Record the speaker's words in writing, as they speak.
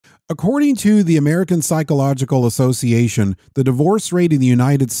According to the American Psychological Association, the divorce rate in the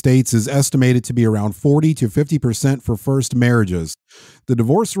United States is estimated to be around 40 to 50% for first marriages. The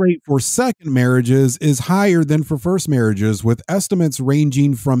divorce rate for second marriages is higher than for first marriages, with estimates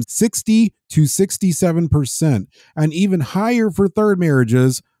ranging from 60 to 67%, and even higher for third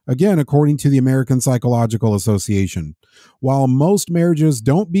marriages, again, according to the American Psychological Association. While most marriages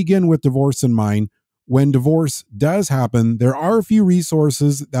don't begin with divorce in mind, when divorce does happen, there are a few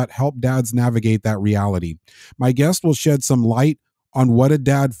resources that help dads navigate that reality. My guest will shed some light on what a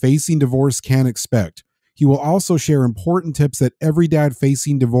dad facing divorce can expect. He will also share important tips that every dad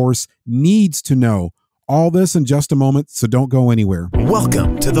facing divorce needs to know. All this in just a moment, so don't go anywhere.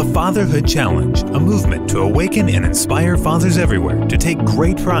 Welcome to the Fatherhood Challenge, a movement to awaken and inspire fathers everywhere to take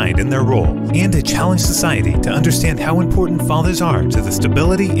great pride in their role and to challenge society to understand how important fathers are to the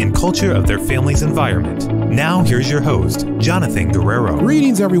stability and culture of their family's environment. Now, here's your host, Jonathan Guerrero.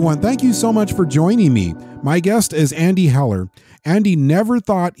 Greetings, everyone. Thank you so much for joining me. My guest is Andy Heller. Andy never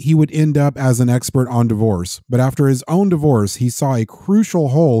thought he would end up as an expert on divorce, but after his own divorce, he saw a crucial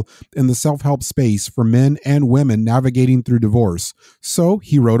hole in the self-help space for men and women navigating through divorce. So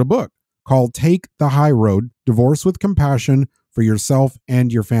he wrote a book called Take the High Road: Divorce with Compassion for Yourself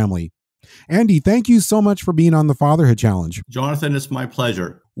and Your Family. Andy, thank you so much for being on the Fatherhood Challenge. Jonathan, it's my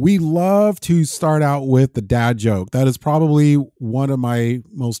pleasure. We love to start out with the dad joke. That is probably one of my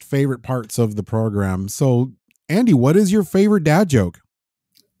most favorite parts of the program. So Andy, what is your favorite dad joke?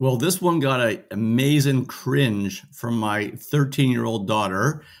 Well, this one got an amazing cringe from my 13-year-old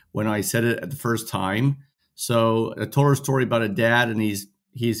daughter when I said it at the first time. So I told her a story about a dad, and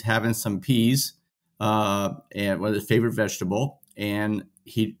he's having some peas, and his favorite vegetable, and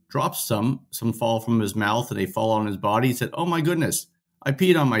he drops some fall from his mouth, and they fall on his body. He said, "Oh my goodness, I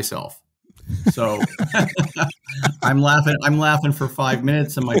peed on myself." So I'm laughing for 5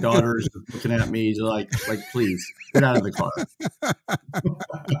 minutes, and my daughter is looking at me like, please get out of the car.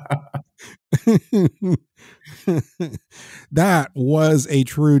 That was a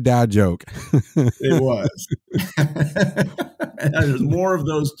true dad joke. It was. And there's more of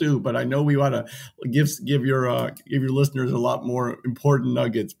those too, but I know we want to give your listeners a lot more important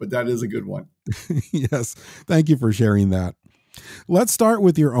nuggets, but that is a good one. Yes. Thank you for sharing that. Let's start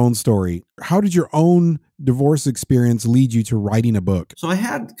with your own story. How did your own divorce experience lead you to writing a book? So I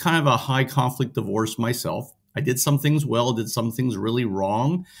had kind of a high conflict divorce myself. I did some things well, did some things really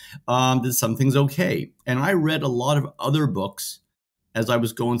wrong, did some things okay. And I read a lot of other books as I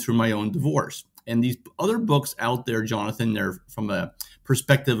was going through my own divorce. And these other books out there, Jonathan, they're from a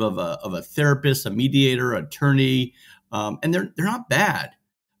perspective of a therapist, a mediator, attorney, and they're not bad.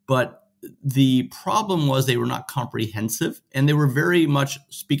 But the problem was they were not comprehensive, and they were very much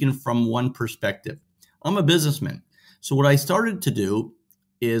speaking from one perspective. I'm a businessman. So what I started to do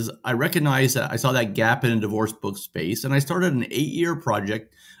is I recognized that I saw that gap in a divorce book space, and I started an 8-year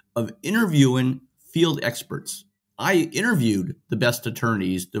project of interviewing field experts. I interviewed the best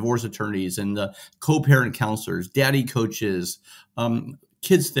attorneys, divorce attorneys, and the co-parent counselors, daddy coaches,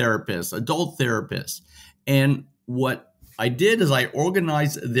 kids therapists, adult therapists. And what I did is I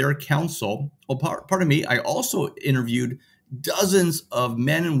organized their counsel. Well, pardon me, I also interviewed dozens of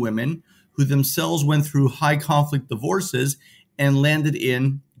men and women who themselves went through high conflict divorces and landed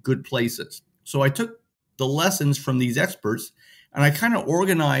in good places. So I took the lessons from these experts and I kind of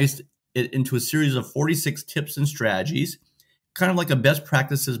organized it into a series of 46 tips and strategies, kind of like a best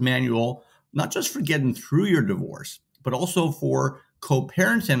practices manual, not just for getting through your divorce, but also for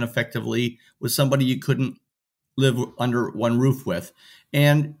co-parenting effectively with somebody you couldn't live under one roof with.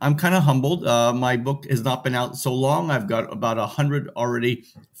 And I'm kind of humbled. My book has not been out so long. I've got about 100 already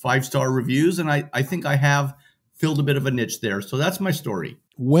 5-star reviews, and I think I have filled a bit of a niche there. So that's my story.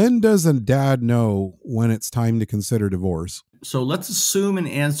 When does a dad know when it's time to consider divorce? So let's assume in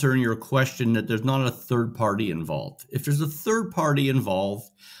answering your question that there's not a third party involved. If there's a third party involved,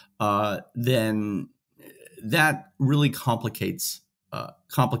 then that really complicates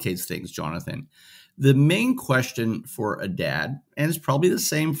things, Jonathan. The main question for a dad, and it's probably the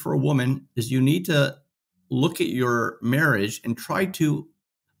same for a woman, is you need to look at your marriage and try to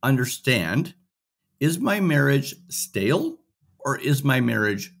understand, is my marriage stale or is my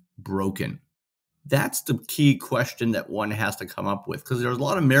marriage broken? That's the key question that one has to come up with, because there's a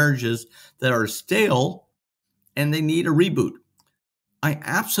lot of marriages that are stale and they need a reboot. I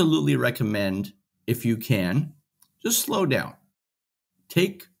absolutely recommend, if you can, just slow down.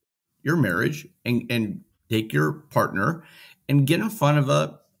 Take your marriage and take your partner and get in front of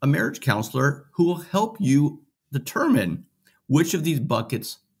a marriage counselor who will help you determine which of these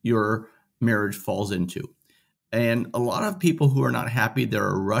buckets your marriage falls into. And a lot of people who are not happy,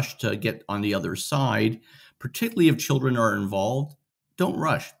 they're rushed to get on the other side, particularly if children are involved. Don't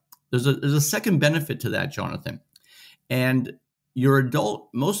rush. There's a second benefit to that, Jonathan. And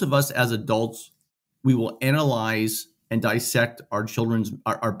most of us as adults, we will analyze and dissect our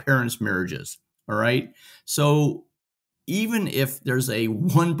parents' marriages. All right. So even if there's a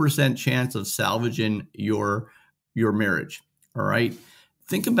 1% chance of salvaging your marriage, all right,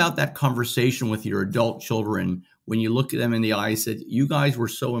 think about that conversation with your adult children when you look at them in the eye and said, you guys were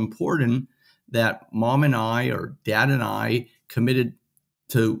so important that mom and I or dad and I committed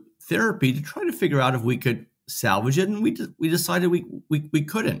to therapy to try to figure out if we could salvage it. And we decided we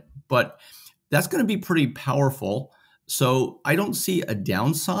couldn't, but that's going to be pretty powerful. So I don't see a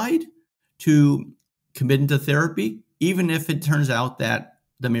downside to committing to therapy, even if it turns out that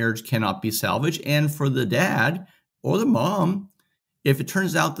the marriage cannot be salvaged. And for the dad or the mom, if it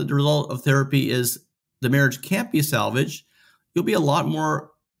turns out that the result of therapy is the marriage can't be salvaged, you'll be a lot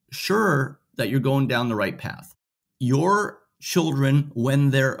more sure that you're going down the right path. Your children, when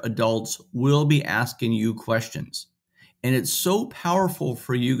they're adults, will be asking you questions. And it's so powerful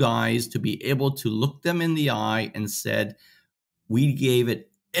for you guys to be able to look them in the eye and said, we gave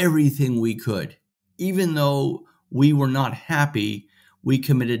it everything we could. Even though we were not happy, we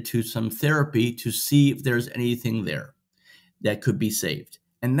committed to some therapy to see if there's anything there that could be saved.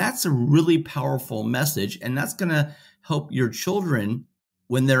 And that's a really powerful message. And that's going to help your children,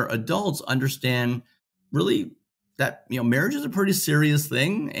 when they're adults, understand really that, marriage is a pretty serious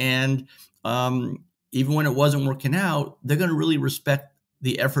thing. And even when it wasn't working out, they're going to really respect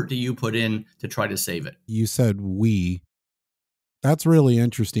the effort that you put in to try to save it. You said we. That's really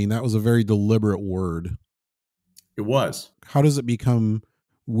interesting. That was a very deliberate word. It was. How does it become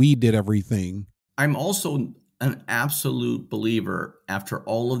we did everything? I'm also an absolute believer, after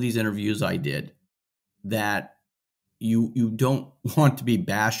all of these interviews I did, that you don't want to be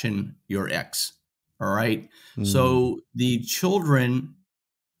bashing your ex. All right. So the children,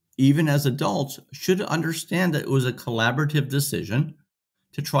 even as adults, should understand that it was a collaborative decision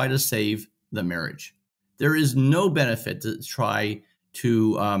to try to save the marriage. There is no benefit to try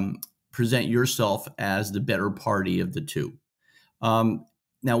to present yourself as the better party of the two.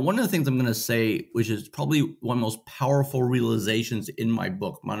 Now, one of the things I'm going to say, which is probably one of the most powerful realizations in my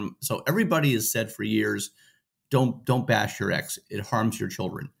book. So everybody has said for years, don't bash your ex. It harms your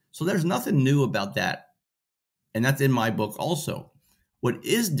children. So there's nothing new about that. And that's in my book also. What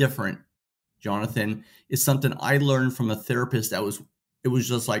is different, Jonathan, is something I learned from a therapist it was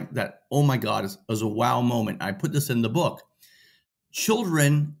just like that. Oh my God, it was a wow moment. I put this in the book.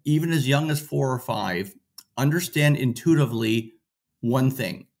 Children, even as young as 4 or 5, understand intuitively one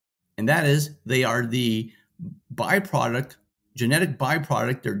thing, and that is they are the genetic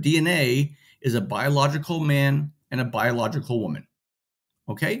byproduct. Their DNA is a biological man and a biological woman.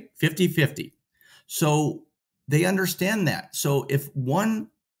 Okay, 50-50. So they understand that. So if one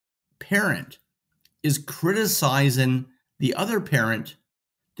parent is criticizing the other parent,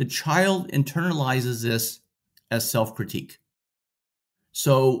 the child internalizes this as self-critique.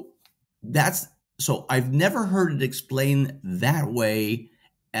 So I've never heard it explained that way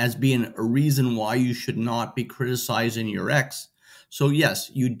as being a reason why you should not be criticizing your ex. So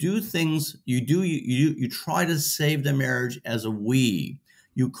yes, you do things, you try to save the marriage as a we.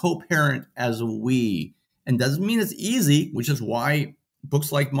 You co-parent as a we. And doesn't mean it's easy, which is why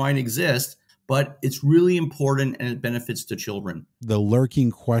books like mine exist, but it's really important and it benefits the children. The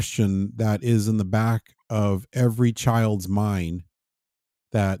lurking question that is in the back of every child's mind,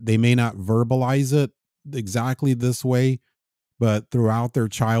 that they may not verbalize it exactly this way, but throughout their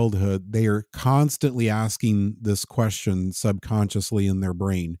childhood, they are constantly asking this question subconsciously in their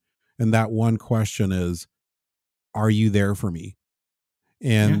brain. And that one question is, are you there for me?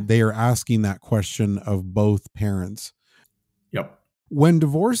 And they are asking that question of both parents. Yep. When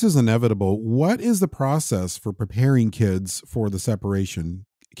divorce is inevitable, what is the process for preparing kids for the separation?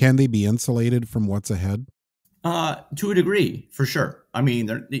 Can they be insulated from what's ahead? To a degree, for sure. I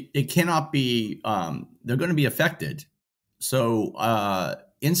mean, it cannot be, they're going to be affected. So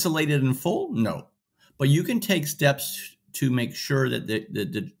insulated in full? No. But you can take steps to make sure that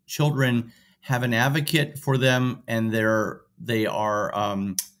the children have an advocate for them, and they're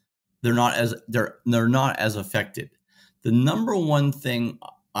not as affected. The number one thing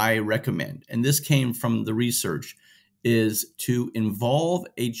I recommend, and this came from the research, is to involve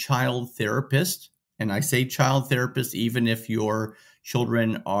a child therapist. And I say child therapist even if your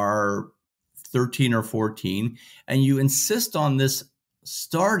children are 13 or 14, and you insist on this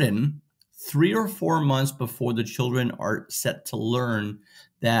starting 3 or 4 months before the children are set to learn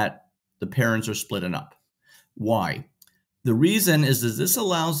that the parents are splitting up. Why? The reason is that this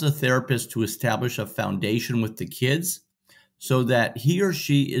allows the therapist to establish a foundation with the kids so that he or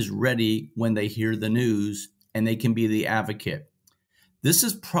she is ready when they hear the news and they can be the advocate. This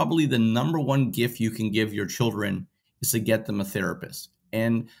is probably the number one gift you can give your children, is to get them a therapist.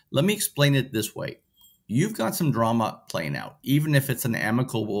 And let me explain it this way. You've got some drama playing out. Even if it's an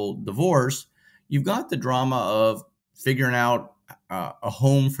amicable divorce, you've got the drama of figuring out a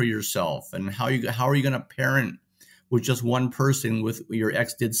home for yourself, and how are you going to parent with just one person. With your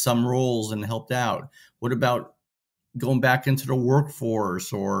ex did some roles and helped out. What about going back into the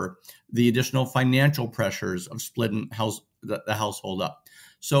workforce, or the additional financial pressures of splitting the household up?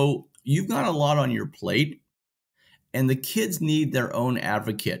 So you've got a lot on your plate, and the kids need their own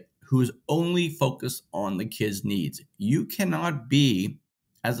advocate who is only focused on the kids' needs. You cannot be,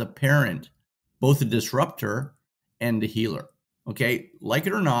 as a parent, both a disruptor and a healer. Okay, like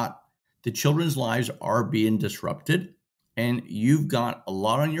it or not, the children's lives are being disrupted, and you've got a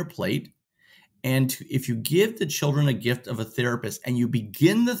lot on your plate. And if you give the children a gift of a therapist, and you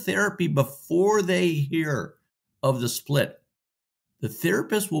begin the therapy before they hear of the split, the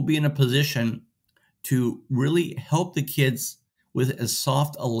therapist will be in a position to really help the kids with as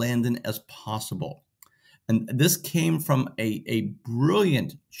soft a landing as possible. And this came from a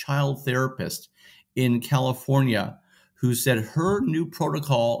brilliant child therapist in California, who said her new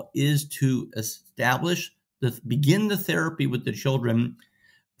protocol is to begin the therapy with the children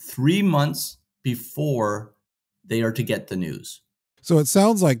 3 months before they are to get the news. So it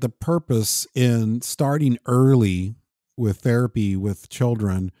sounds like the purpose in starting early with therapy with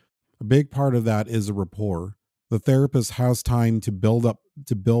children, a big part of that is a rapport. The therapist has time to build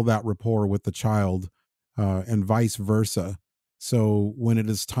that rapport with the child, and vice versa. So when it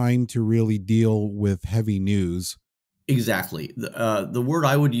is time to really deal with heavy news. Exactly. The word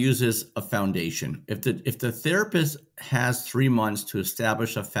I would use is a foundation. If the therapist has 3 months to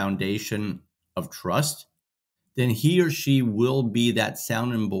establish a foundation of trust, then he or she will be that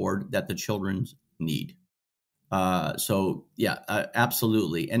sounding board that the children need. So yeah,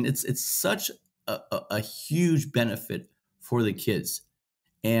 absolutely. And it's such a huge benefit for the kids.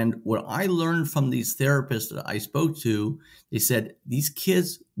 And what I learned from these therapists that I spoke to, they said these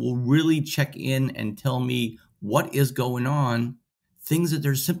kids will really check in and tell me what is going on, things that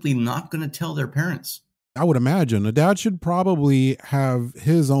they're simply not going to tell their parents. I would imagine a dad should probably have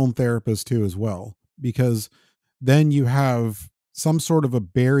his own therapist too as well, because then you have some sort of a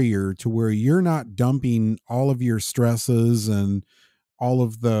barrier to where you're not dumping all of your stresses and all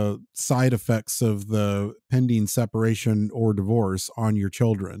of the side effects of the pending separation or divorce on your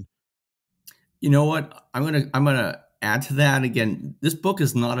children. You know what? I'm gonna add to that. Again, this book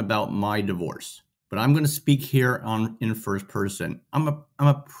is not about my divorce, but I'm going to speak here in first person. I'm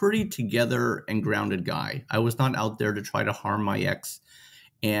a pretty together and grounded guy. I was not out there to try to harm my ex,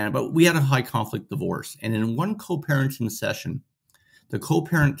 but we had a high conflict divorce. And in one co-parenting session, the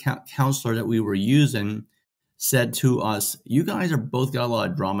co-parent counselor that we were using said to us, "You guys are both got a lot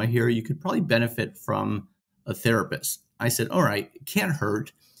of drama here. You could probably benefit from a therapist." I said, "All right, it can't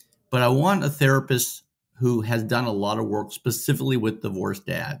hurt, but I want a therapist who has done a lot of work specifically with divorced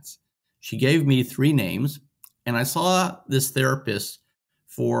dads." She gave me 3 names, and I saw this therapist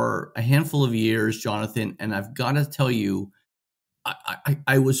for a handful of years, Jonathan, and I've got to tell you,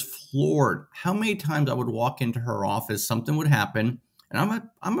 I was floored how many times I would walk into her office, something would happen, and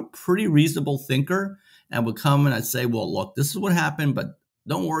I'm a pretty reasonable thinker, and I would come and I'd say, "Well, look, this is what happened, but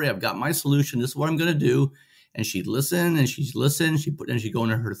don't worry, I've got my solution. This is what I'm going to do." And she'd listen and she'd listen. She'd go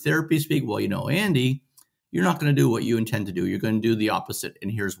into her therapy speak. "Well, Andy, you're not going to do what you intend to do. You're going to do the opposite,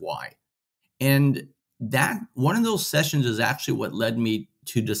 and here's why." And that one of those sessions is actually what led me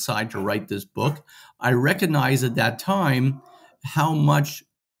to decide to write this book. I recognized at that time how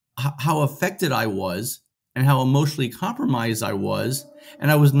affected I was and how emotionally compromised I was, and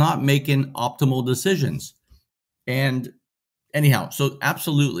I was not making optimal decisions. And anyhow, so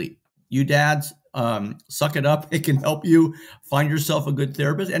absolutely, you dads, suck it up. It can help you find yourself a good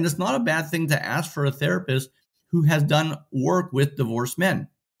therapist. And it's not a bad thing to ask for a therapist who has done work with divorced men.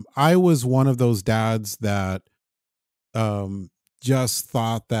 I was one of those dads that just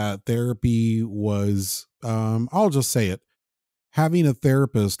thought that therapy was, I'll just say it, having a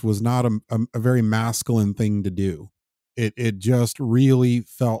therapist was not a very masculine thing to do. It just really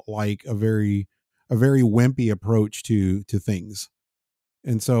felt like a very wimpy approach to things.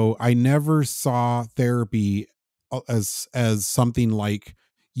 And so I never saw therapy as something like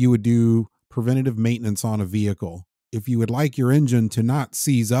you would do preventative maintenance on a vehicle. If you would like your engine to not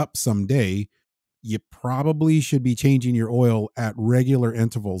seize up someday, you probably should be changing your oil at regular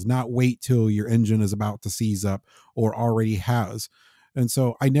intervals, not wait till your engine is about to seize up or already has. And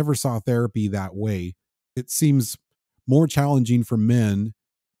so I never saw therapy that way. It seems more challenging for men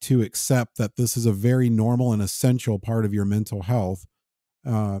to accept that this is a very normal and essential part of your mental health,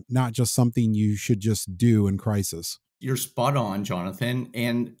 not just something you should just do in crisis. You're spot on, Jonathan.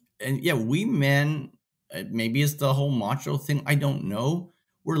 And yeah, we men, maybe it's the whole macho thing. I don't know.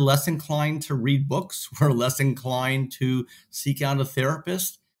 We're less inclined to read books. We're less inclined to seek out a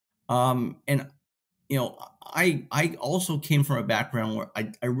therapist. And I also came from a background where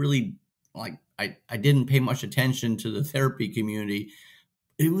I really I didn't pay much attention to the therapy community.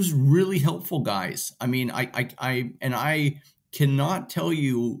 It was really helpful, guys. I mean, I cannot tell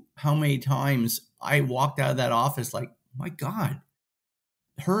you how many times I walked out of that office like, my God,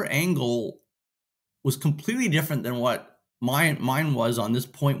 her angle was completely different than what mine was on this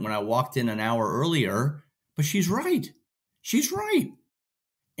point when I walked in an hour earlier. But she's right. She's right.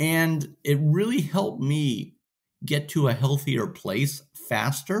 And it really helped me get to a healthier place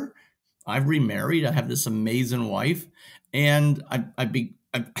faster. I've remarried. I have this amazing wife, and I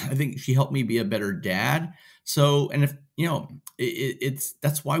think she helped me be a better dad. So, and if it's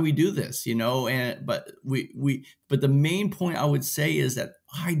that's why we do this, And but but the main point I would say is that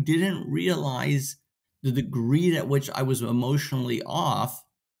I didn't realize the degree at which I was emotionally off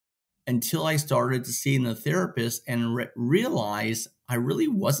until I started to see the therapist and realize I really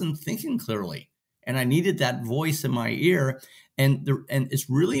wasn't thinking clearly, and I needed that voice in my ear. And it's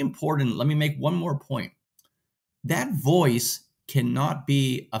really important. Let me make one more point. That voice cannot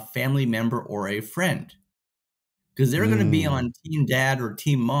be a family member or a friend, because they're going to be on team dad or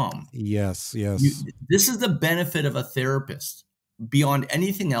team mom. Yes, yes. This is the benefit of a therapist beyond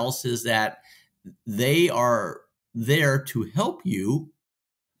anything else, is that they are there to help you,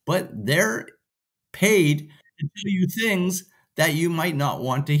 but they're paid to tell you things that you might not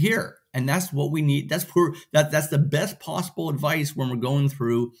want to hear. And that's what we need. That's the best possible advice when we're going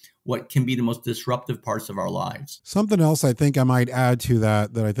through what can be the most disruptive parts of our lives. Something else I think I might add to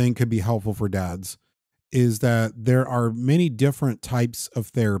that I think could be helpful for dads is that there are many different types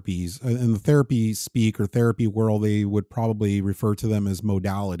of therapies. In the therapy speak or therapy world, they would probably refer to them as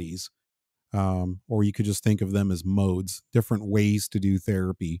modalities. Or you could just think of them as modes, different ways to do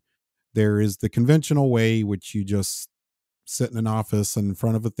therapy. There is the conventional way, which you just sit in an office in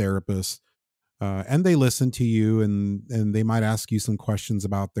front of a therapist, and they listen to you, and they might ask you some questions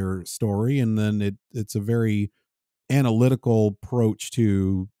about their story, and then it's a very analytical approach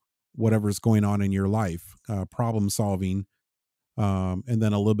to whatever's going on in your life, problem solving, and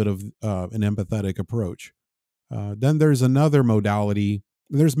then a little bit of an empathetic approach. Then there's another modality.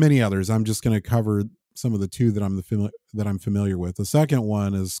 There's many others. I'm just going to cover some of the two that I'm familiar with. The second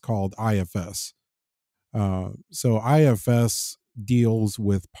one is called IFS. So IFS deals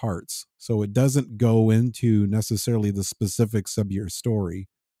with parts. So it doesn't go into necessarily the specifics of your story.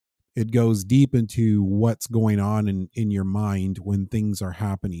 It goes deep into what's going on in your mind when things are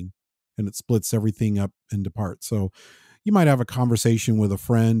happening, and it splits everything up into parts. So you might have a conversation with a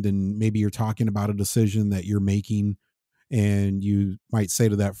friend, and maybe you're talking about a decision that you're making, and you might say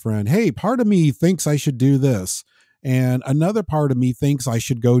to that friend, "Hey, part of me thinks I should do this, and another part of me thinks I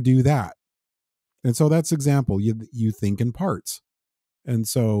should go do that." And so that's example. You think in parts. And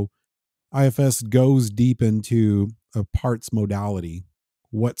so IFS goes deep into a parts modality.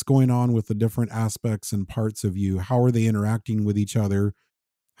 What's going on with the different aspects and parts of you? How are they interacting with each other?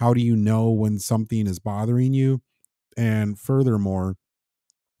 How do you know when something is bothering you? And furthermore,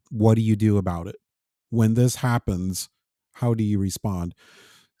 what do you do about it? When this happens, how do you respond?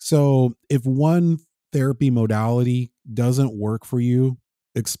 So if one therapy modality doesn't work for you,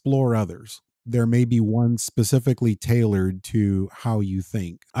 explore others. There may be one specifically tailored to how you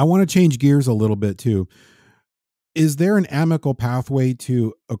think. I want to change gears a little bit too. Is there an amicable pathway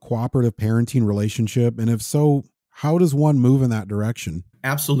to a cooperative parenting relationship? And if so, how does one move in that direction?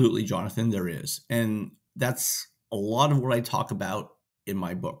 Absolutely, Jonathan, there is. And that's a lot of what I talk about in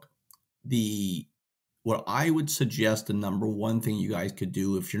my book. What I would suggest, the number one thing you guys could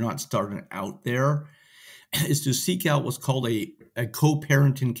do if you're not starting out there, is to seek out what's called a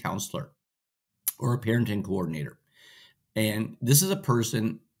co-parenting counselor or a parenting coordinator. And this is a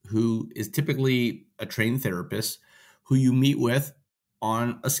person who is typically a trained therapist who you meet with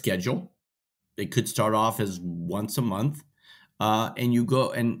on a schedule. It could start off as once a month, and you go,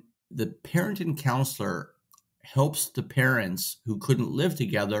 and the parenting counselor helps the parents who couldn't live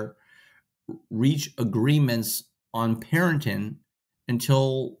together reach agreements on parenting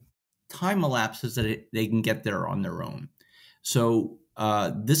until time elapses that they can get there on their own. So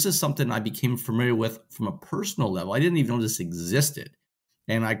this is something I became familiar with from a personal level. I didn't even know this existed,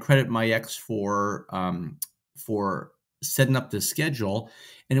 and I credit my ex for setting up this schedule.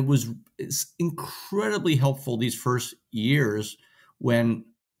 And it's incredibly helpful these first years when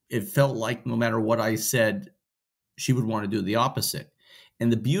it felt like no matter what I said, she would want to do the opposite.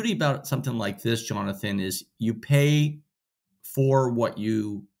 And the beauty about something like this, Jonathan, is you pay for what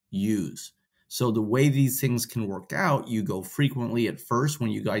you use. So the way these things can work out, you go frequently at first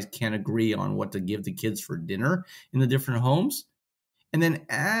when you guys can't agree on what to give the kids for dinner in the different homes. And then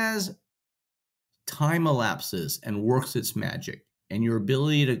as time elapses and works its magic and your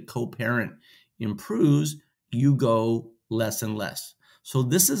ability to co-parent improves, you go less and less. So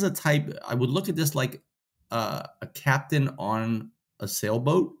this is a type, I would look at this like a captain on a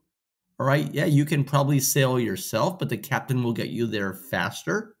sailboat. All right. Yeah, you can probably sail yourself, but the captain will get you there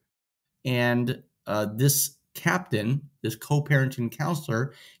faster. And this captain, this co-parenting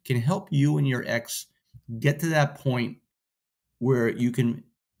counselor, can help you and your ex get to that point where you can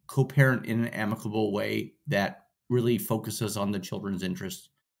co-parent in an amicable way that really focuses on the children's interests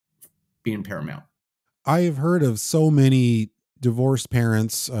being paramount. I have heard of so many divorced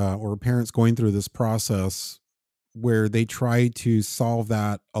parents or parents going through this process where they try to solve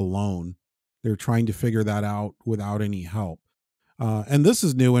that alone. They're trying to figure that out without any help. And this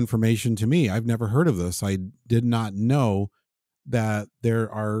is new information to me. I've never heard of this. I did not know that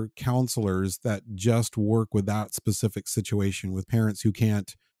there are counselors that just work with that specific situation with parents who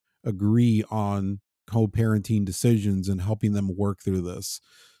can't agree on co-parenting decisions and helping them work through this.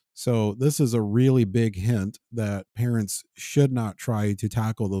 So this is a really big hint that parents should not try to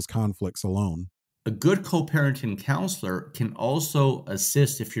tackle those conflicts alone. A good co-parenting counselor can also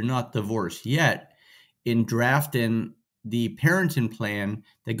assist, if you're not divorced yet, in drafting the parenting plan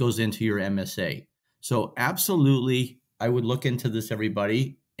that goes into your MSA. So absolutely, I would look into this,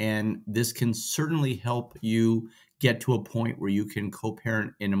 everybody, and this can certainly help you get to a point where you can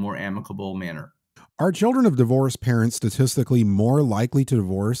co-parent in a more amicable manner. Are children of divorced parents statistically more likely to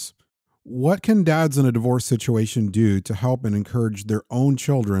divorce? What can dads in a divorce situation do to help and encourage their own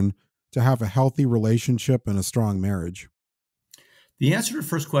children to have a healthy relationship and a strong marriage? The answer to the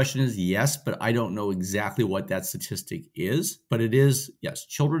first question is yes, but I don't know exactly what that statistic is. But it is, yes,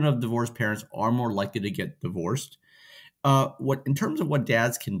 children of divorced parents are more likely to get divorced. What in terms of what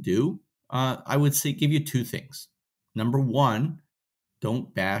dads can do, I would say give you two things. Number one,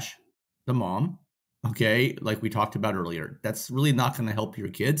 don't bash the mom. Okay, like we talked about earlier, that's really not going to help your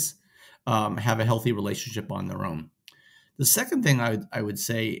kids have a healthy relationship on their own. The second thing I would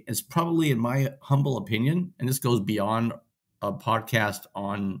say is probably, in my humble opinion, and this goes beyond a podcast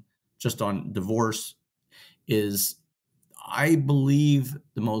on just on divorce, is I believe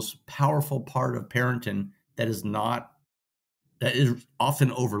the most powerful part of parenting that is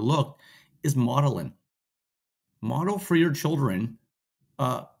often overlooked is modeling. Model for your children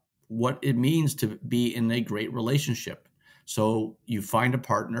what it means to be in a great relationship. So you find a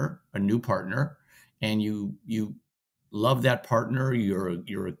partner, a new partner, and you love that partner.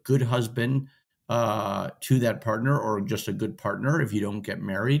 You're a good husband to that partner, or just a good partner if you don't get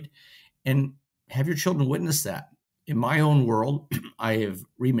married, and have your children witness that. In my own world, I have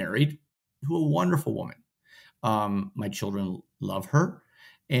remarried to a wonderful woman. My children love her,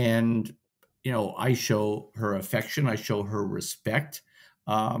 and I show her affection, I show her respect,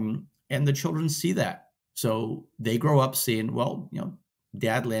 and the children see that. So they grow up seeing, well,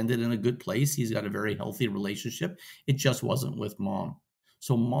 dad landed in a good place. He's got a very healthy relationship. It just wasn't with mom.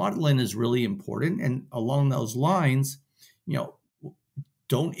 So modeling is really important. And along those lines,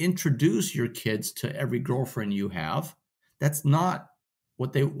 don't introduce your kids to every girlfriend you have. That's not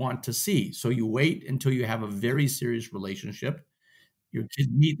what they want to see. So you wait until you have a very serious relationship. Your kids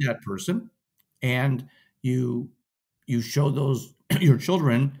meet that person, and you show those your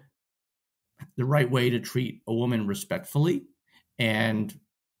children the right way to treat a woman respectfully, and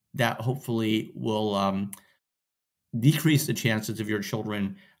that hopefully will decrease the chances of your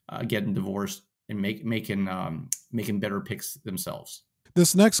children getting divorced and making better picks themselves.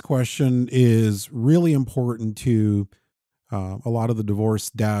 This next question is really important to a lot of the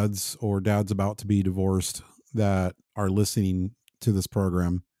divorced dads or dads about to be divorced that are listening to this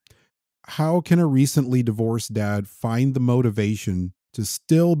program. How can a recently divorced dad find the motivation to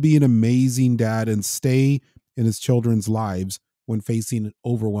still be an amazing dad and stay in his children's lives when facing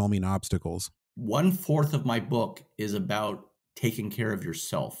overwhelming obstacles? 1/4 of my book is about taking care of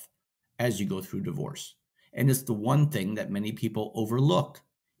yourself as you go through divorce. And it's the one thing that many people overlook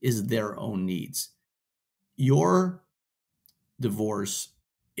is their own needs. Your divorce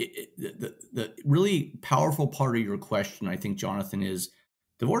the really powerful part of your question, I think, Jonathan, is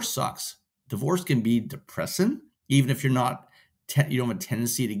divorce sucks. Divorce can be depressing, even if you're not, you don't have a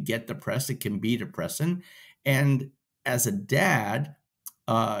tendency to get depressed. It can be depressing. And as a dad,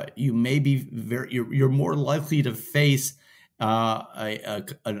 you may be you're more likely to face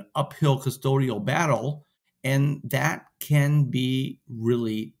an uphill custodial battle, and that can be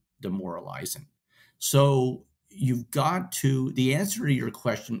really demoralizing. So the answer to your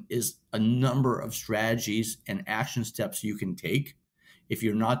question is a number of strategies and action steps you can take. If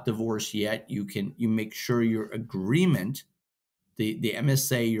you're not divorced yet, you make sure your agreement, the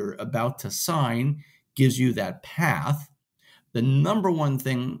MSA you're about to sign, gives you that path. The number one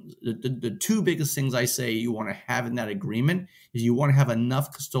thing, the two biggest things I say you want to have in that agreement is you want to have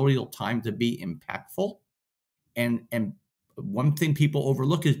enough custodial time to be impactful. And one thing people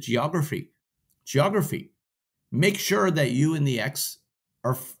overlook is geography. Make sure that you and the ex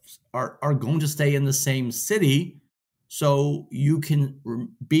are going to stay in the same city, so you can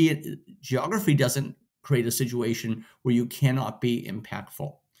geography doesn't create a situation where you cannot be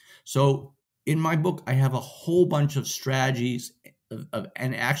impactful. So in my book, I have a whole bunch of strategies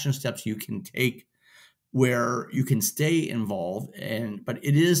and action steps you can take where you can stay involved, but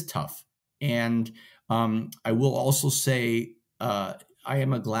it is tough. And I will also say I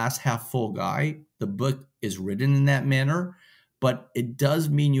am a glass half full guy. The book is written in that manner, but it does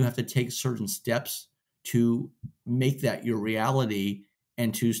mean you have to take certain steps to make that your reality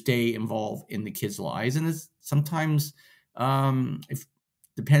and to stay involved in the kids' lives. And it's sometimes, if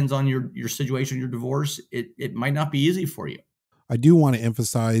depends on your situation, your divorce, it might not be easy for you. I do want to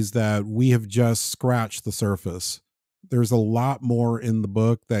emphasize that we have just scratched the surface. There's a lot more in the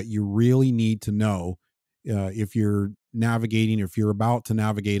book that you really need to know if you're about to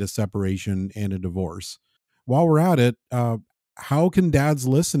navigate a separation and a divorce. While we're at it, how can dads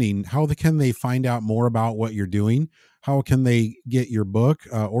listening, how can they find out more about what you're doing? How can they get your book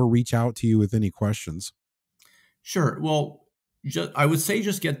or reach out to you with any questions? Sure. Well, I would say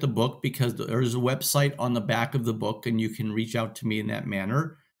just get the book, because there's a website on the back of the book and you can reach out to me in that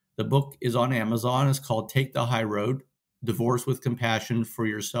manner. The book is on Amazon. It's called Take the High Road, Divorce with Compassion for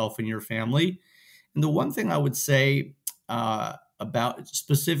Yourself and Your Family. And the one thing I would say about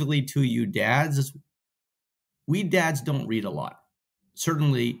specifically to you dads is we dads don't read a lot,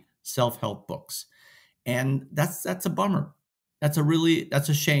 certainly self-help books. And that's a bummer. That's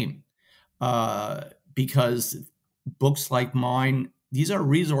a shame, because books like mine, these are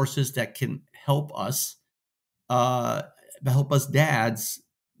resources that can help us dads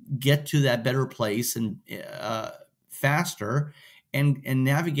get to that better place and faster and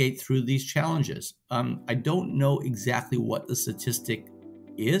navigate through these challenges. I don't know exactly what the statistic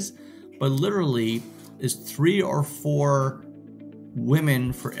is, but literally is 3 or 4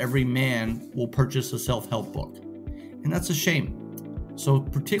 women for every man will purchase a self-help book. And that's a shame. So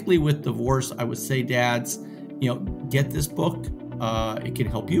particularly with divorce, I would say dads, get this book. It can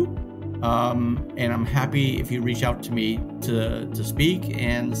help you. And I'm happy if you reach out to me to speak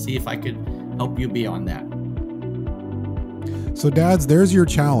and see if I could help you beyond that. So dads, there's your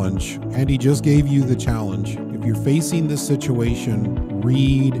challenge. Andy just gave you the challenge. If you're facing this situation,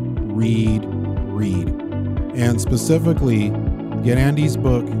 read. And specifically, get Andy's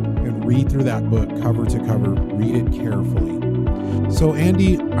book and read through that book cover to cover. Read it carefully. So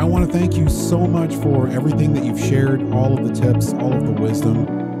Andy, I want to thank you so much for everything that you've shared, all of the tips, all of the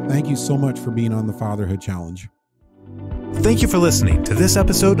wisdom. Thank you so much for being on the Fatherhood Challenge. Thank you for listening to this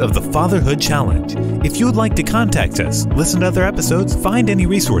episode of the Fatherhood Challenge. If you would like to contact us, listen to other episodes, find any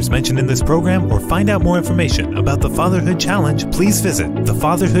resource mentioned in this program, or find out more information about the Fatherhood Challenge, please visit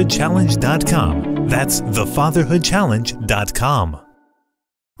thefatherhoodchallenge.com. That's thefatherhoodchallenge.com.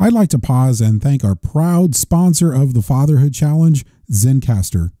 I'd like to pause and thank our proud sponsor of the Fatherhood Challenge,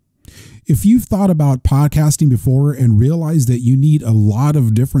 Zencastr. If you've thought about podcasting before and realized that you need a lot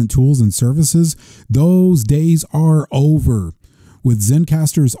of different tools and services, those days are over. With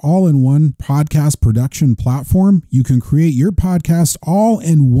Zencastr's all-in-one podcast production platform, you can create your podcast all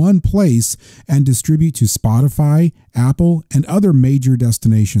in one place and distribute to Spotify, Apple, and other major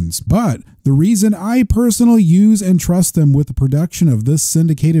destinations. But the reason I personally use and trust them with the production of this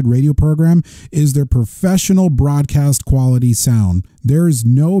syndicated radio program is their professional broadcast quality sound. There is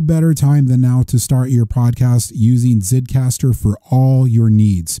no better time than now to start your podcast using Zencastr for all your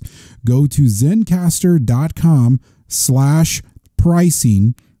needs. Go to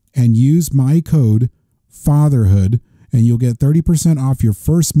zencastr.com/pricing and use my code FATHERHOOD and you'll get 30% off your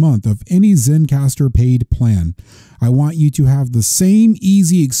first month of any Zencastr paid plan. I want you to have the same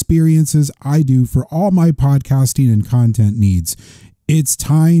easy experiences I do for all my podcasting and content needs. It's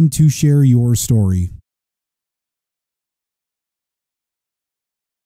time to share your story.